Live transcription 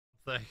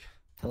thing.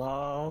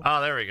 Hello?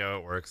 Oh, there we go.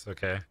 It works.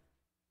 Okay.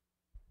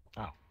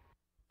 Oh.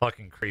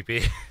 Fucking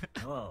creepy.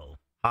 Hello.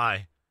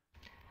 Hi.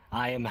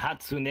 I am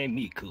Hatsune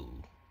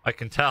Miku. I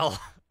can tell.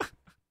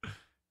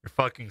 You're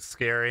fucking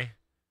scary.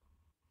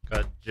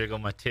 Gotta jiggle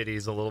my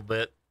titties a little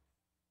bit.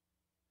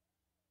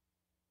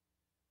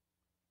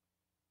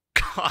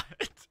 God.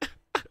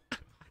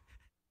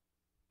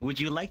 Would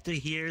you like to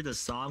hear the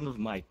song of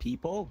my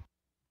people?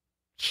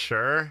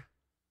 Sure.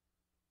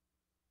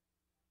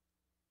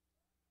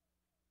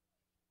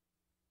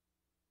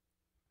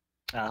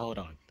 Hold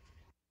on.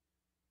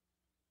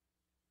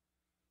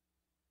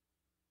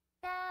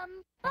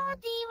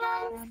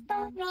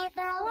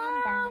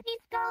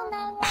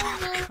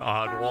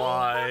 God,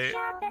 why?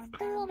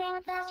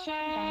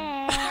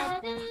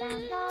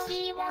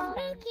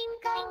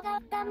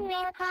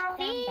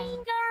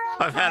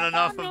 I've had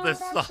enough of this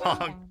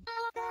song.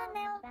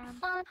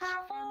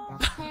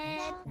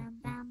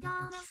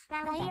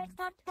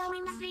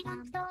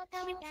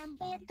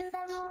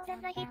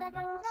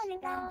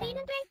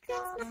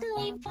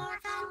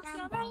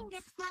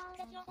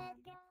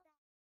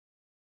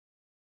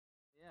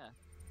 Yeah.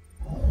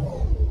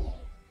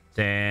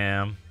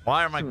 Damn.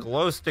 Why are my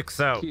glow sticks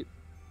out? Cute.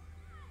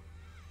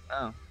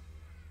 Oh.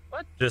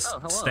 What? Just oh,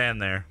 hello.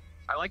 stand there.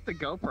 I like the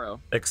GoPro.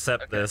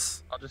 Accept Okay.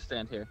 this. I'll just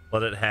stand here.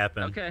 Let it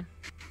happen. Okay.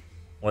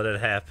 Let it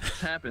happen. This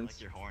happens. I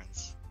like your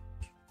horns.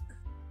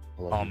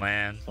 Oh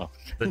man.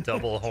 The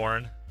double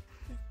horn.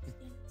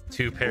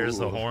 2 pairs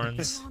of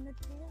horns.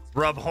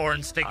 Rub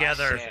horns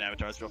together. Oh,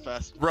 avatars real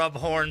fast. Rub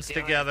horns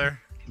together.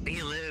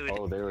 Be lewd.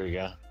 Oh, there we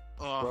go.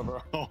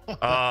 Oh. Oh.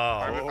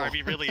 Are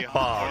we really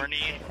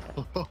horny?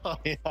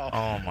 Yeah.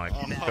 Oh my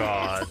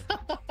god.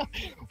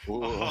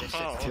 Ooh. Oh.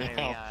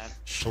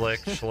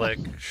 Schlick,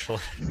 schlick,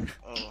 schlick.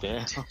 Oh.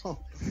 Damn.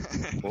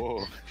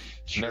 Whoa.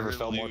 Sure Never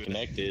felt more lewd.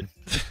 connected.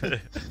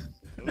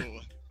 Ooh.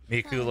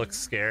 Miku looks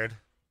scared.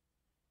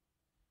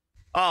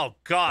 Oh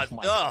god. Oh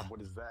my Ugh. God, what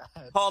is that?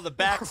 Oh, the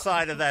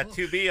backside of that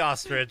 2B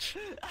ostrich.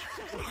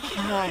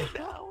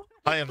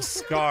 I am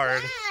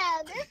scarred.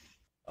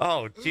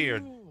 Oh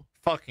dear.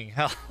 Fucking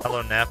hell.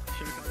 Hello, Nap.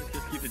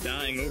 Keep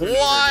dying.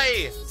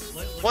 Why?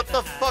 What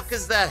the fuck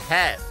is that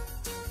hat?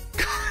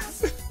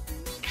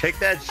 Take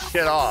that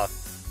shit off.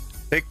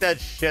 Take that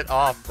shit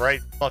off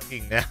right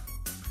fucking now.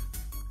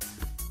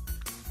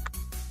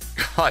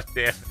 God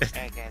damn it.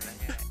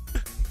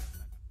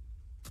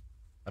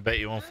 I bet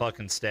you won't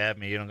fucking stab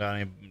me. You don't got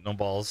any no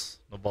balls.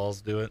 No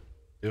balls. Do it.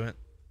 Do it.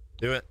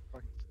 Do it.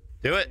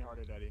 Do it.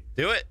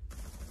 Do it.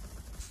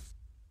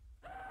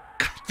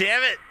 God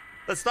damn it.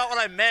 That's not what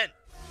I meant.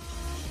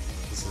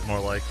 This is more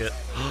like it.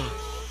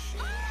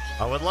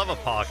 I would love a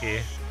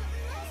Pocky.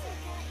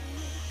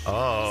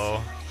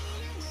 Oh.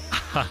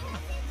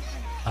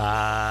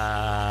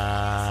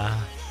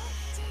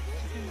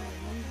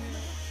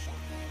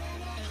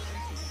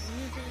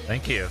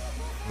 Thank you. It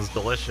was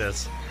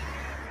delicious.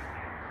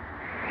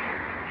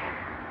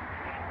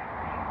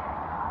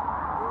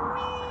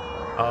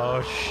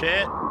 Oh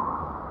shit.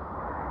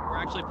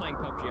 We're actually playing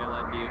PUBG. I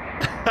lied to you.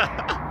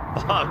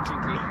 Fuck.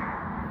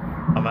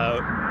 I'm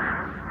out.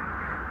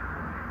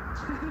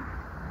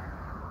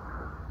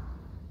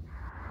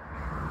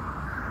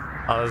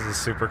 Oh, this is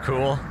super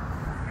cool.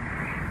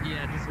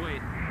 Yeah, just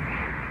wait.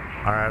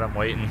 Alright, I'm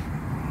waiting.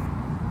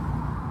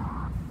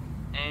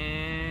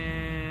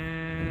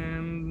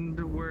 And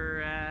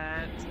we're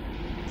at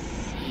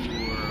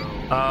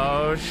SeaWorld.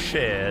 Oh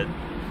shit.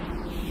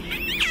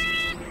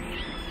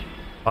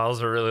 Oh,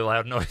 those are really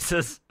loud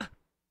noises.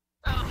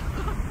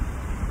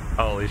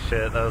 Holy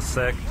shit, that was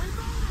sick.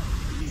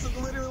 He's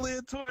literally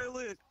a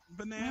toilet.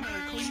 Banana,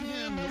 clean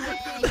him. I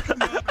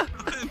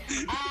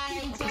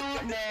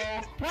don't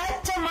know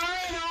what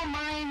tomorrow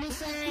mine is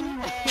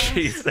anyway.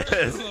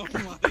 Jesus. Oh my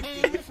God.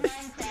 It's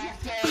meant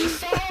that day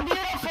so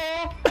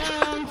beautiful.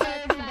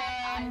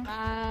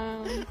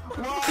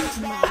 What's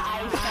that I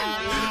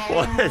found?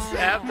 What is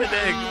happening? My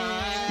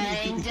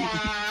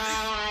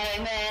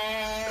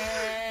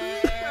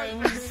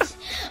diamonds.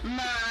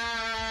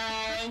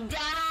 My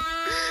diamonds.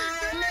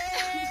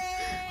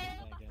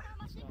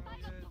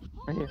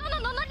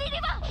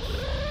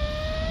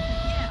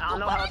 I don't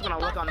know how it's gonna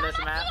look on this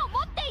map.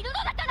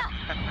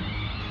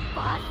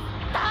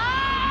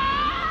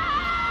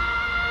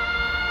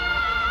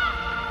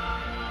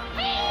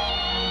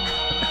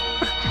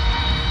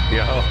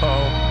 Yo.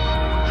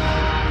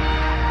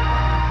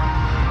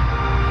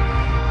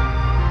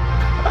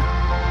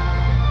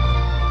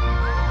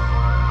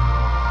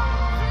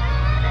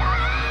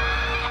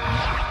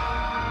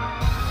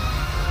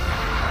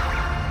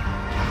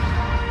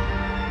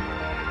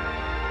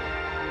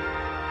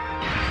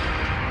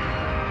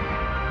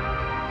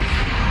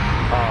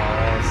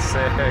 Oh,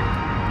 sick.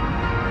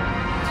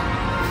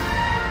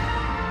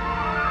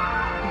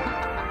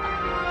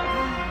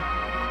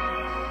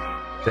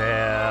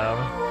 Damn.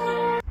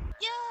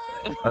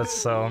 That's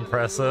so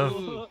impressive.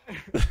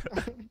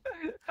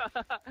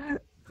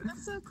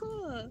 That's so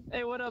cool.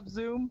 Hey, what up,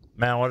 Zoom?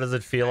 Man, what does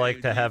it feel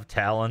like to have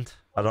talent?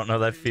 I don't know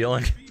that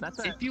feeling.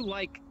 If you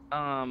like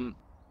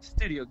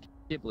Studio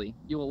Ghibli,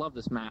 you will love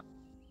this map.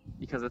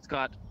 because it's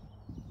got.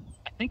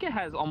 I think it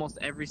has almost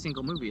every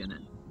single movie in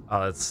it.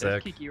 Oh, that's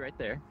There's sick. Kiki right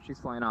there. She's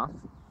flying off.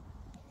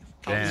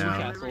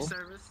 Damn. Castle,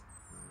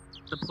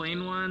 the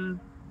plane one,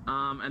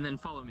 and then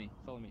follow me.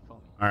 Follow me. Follow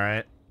me. All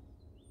right.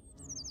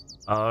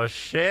 Oh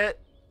shit.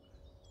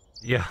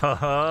 Yo.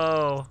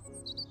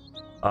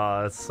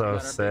 Oh, that's so Got our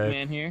big sick.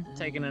 man here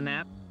taking a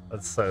nap.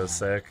 That's so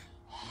sick.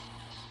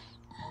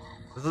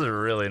 This is a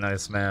really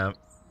nice map.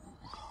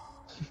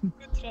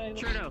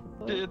 Cirno.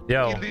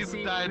 Yo.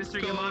 See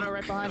Mr. Yamato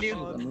right behind you?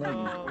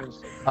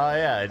 Oh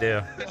yeah, I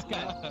do. This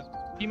guy.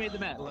 He made the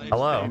map.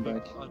 Hello.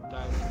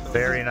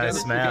 Very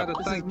nice map.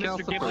 This is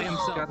Mr. Ghibli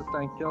himself.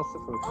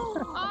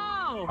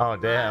 Oh! Oh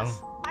damn.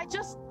 I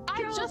just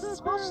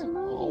watched the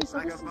movie, so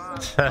this is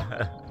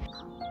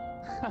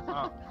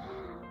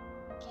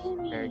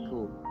Very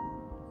cool.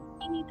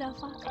 need the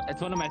fuck.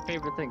 It's one of my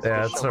favorite things. Yeah,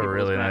 to it's show a people's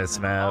really maps. nice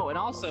map. Oh, and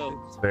also,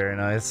 It's very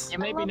nice. you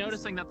may be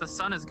noticing that the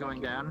sun is going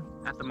down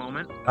at the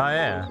moment. Oh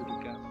yeah.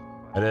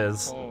 It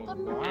is.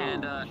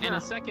 And in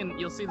a second,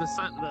 you'll see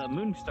the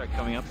moon start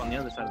coming up on the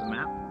other side of the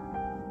map.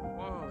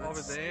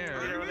 Over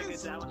there.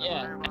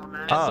 Yeah.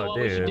 And Oh, so what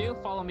we should dude. do,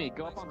 follow me.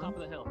 Go up on top of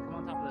the hill. Come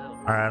on top of the hill.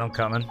 All right, I'm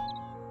coming. I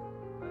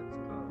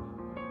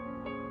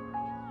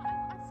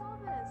saw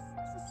this.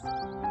 This is so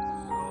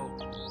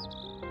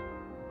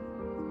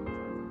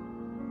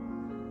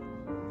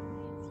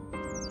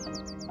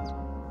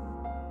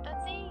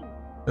a thing.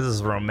 This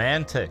is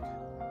romantic.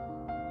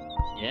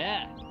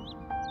 Yeah.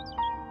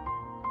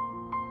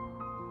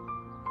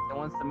 And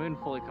once the moon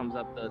fully comes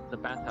up, the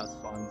bathhouse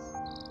spawns.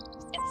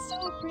 It's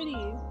so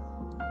pretty.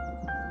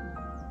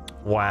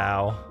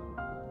 Wow.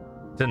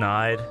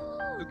 Denied.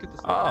 Look at the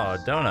Oh,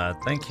 stars.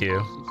 donut. Thank you.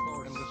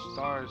 And the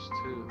stars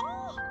too.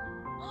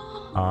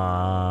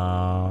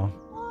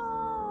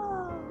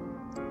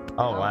 Oh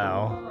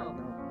wow.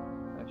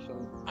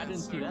 I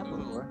didn't see that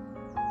before.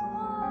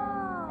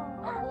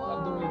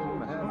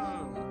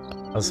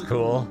 That's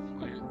cool.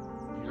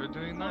 You're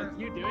doing that?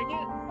 You doing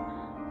it?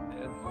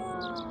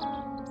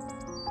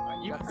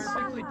 You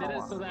perfectly did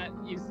it so that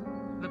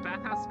the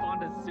bathhouse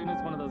spawned as soon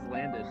as one of those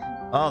landed.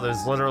 Oh,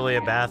 there's literally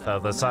a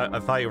bathhouse. I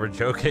thought you were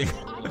joking. I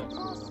could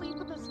fall asleep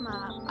with this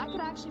map. I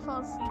could actually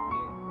fall asleep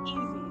here. Easy.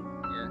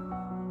 Yeah.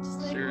 Just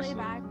lay Seriously.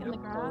 back in the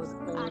grass.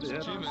 Actually,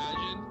 Could you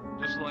imagine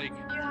just like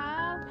you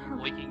have?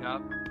 waking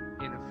up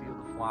in a field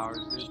of flowers,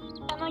 dude?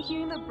 And like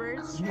hearing the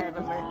birds. Yeah,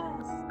 that's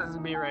Yes. This is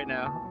me right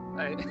now.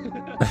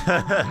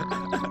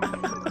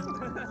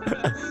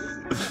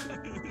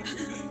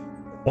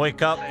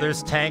 Wake up,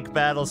 there's tank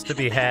battles to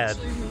be had.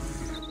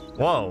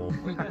 Whoa.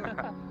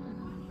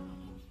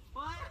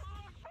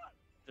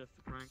 Just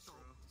a prank, bro.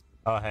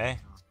 Oh, hey.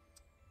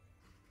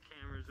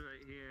 Camera's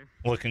right here.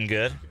 Looking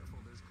good.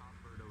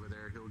 Over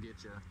there, he'll get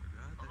you.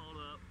 Hold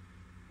up.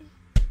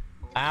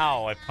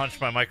 Ow, I punched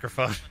my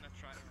microphone.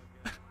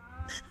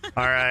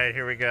 Alright,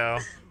 here we go.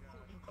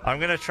 I'm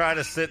gonna try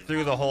to sit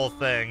through the whole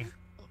thing.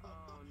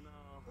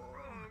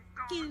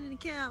 Keenan and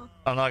Cal.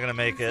 I'm not gonna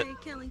make it. Say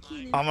Cal and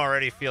Keenan. I'm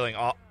already feeling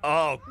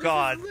oh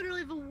god. This is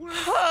literally the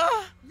worst.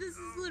 This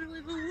is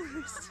literally the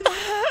worst.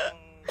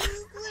 This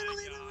is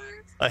literally the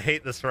worst. I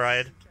hate this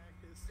ride.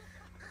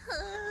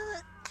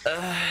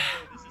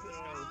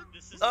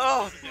 This is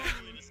Oh.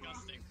 absolutely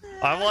disgusting.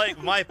 I'm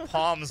like, my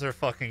palms are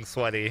fucking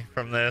sweaty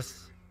from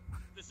this.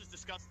 This is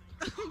disgusting.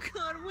 Oh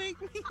god, wake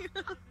me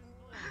up.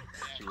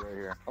 She's right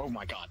here. Oh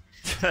my god.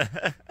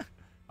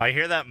 I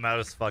hear that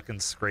mouse fucking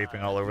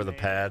scraping all over the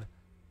pad.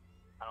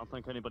 I don't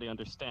think anybody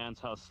understands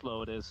how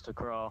slow it is to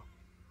crawl.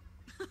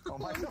 Oh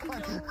my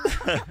god.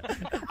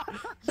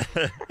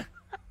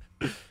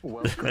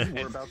 Welcome.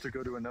 We're about to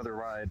go to another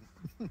ride.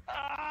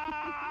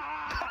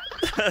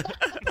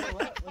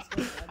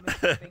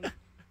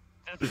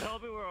 Just tell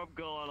me where I'm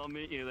going, I'll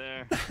meet you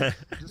there.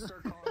 Just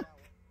start calling out.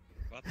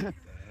 What the heck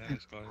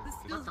is going This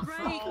feels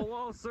right. Oh,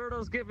 whoa,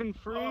 Cirno's giving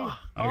free.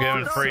 I'm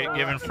giving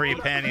free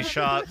panty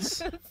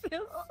shots. It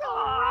feels so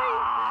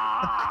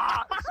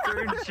right.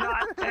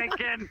 Screenshot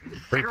taken.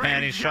 Free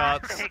panty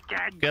shots.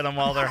 Get them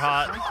while they're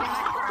hot.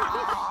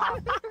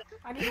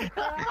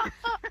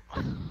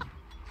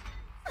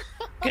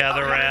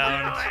 Gather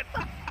round.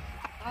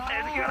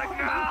 It's gonna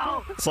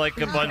go. It's like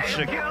a bunch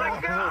of.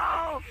 Gonna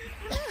go.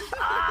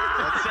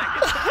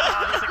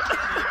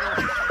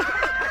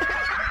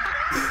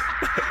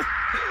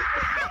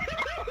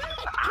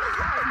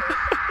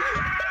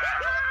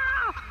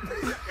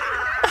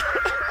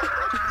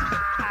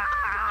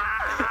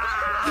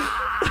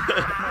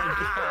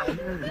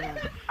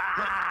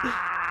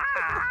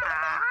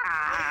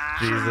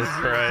 Jesus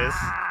Christ.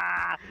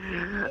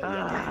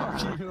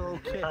 Are you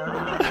okay?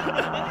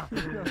 Are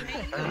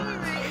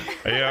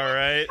you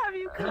alright? Have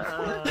you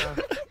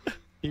concluded?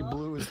 He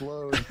blew his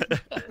load.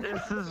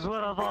 This is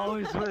what I've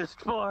always wished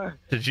for.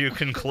 Did you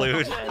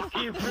conclude? Thank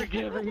you for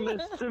giving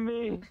this to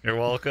me. You're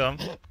welcome.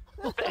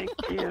 Thank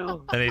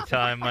you.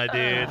 Anytime, my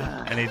dude.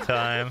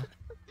 Anytime.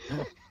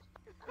 Oh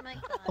my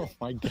god. Oh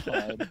my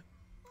god.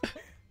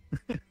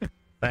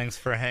 Thanks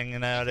for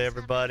hanging out,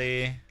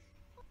 everybody.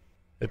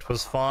 It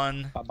was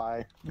fun. Bye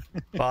bye.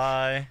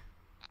 Bye.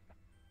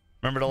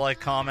 Remember to like,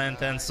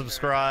 comment, and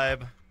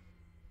subscribe.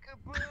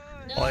 No.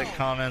 Like,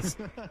 comments.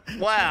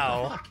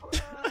 Wow!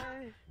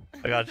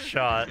 I got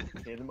shot.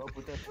 Hit him up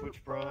with that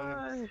Twitch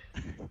Prime.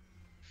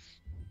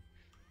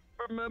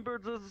 Remember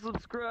to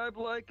subscribe,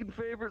 like, and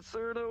favorite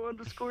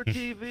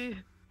Cirno_TV.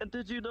 And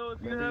did you know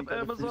if you have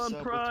Amazon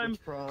Prime,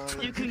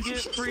 you can get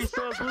free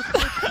subs with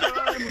Twitch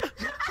Prime?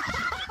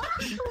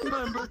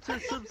 Remember to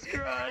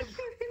subscribe.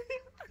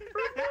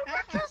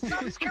 Remember to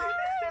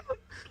subscribe.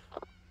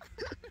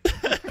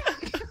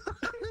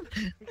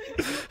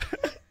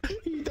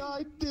 He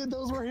died.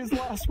 Those were his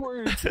last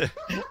words.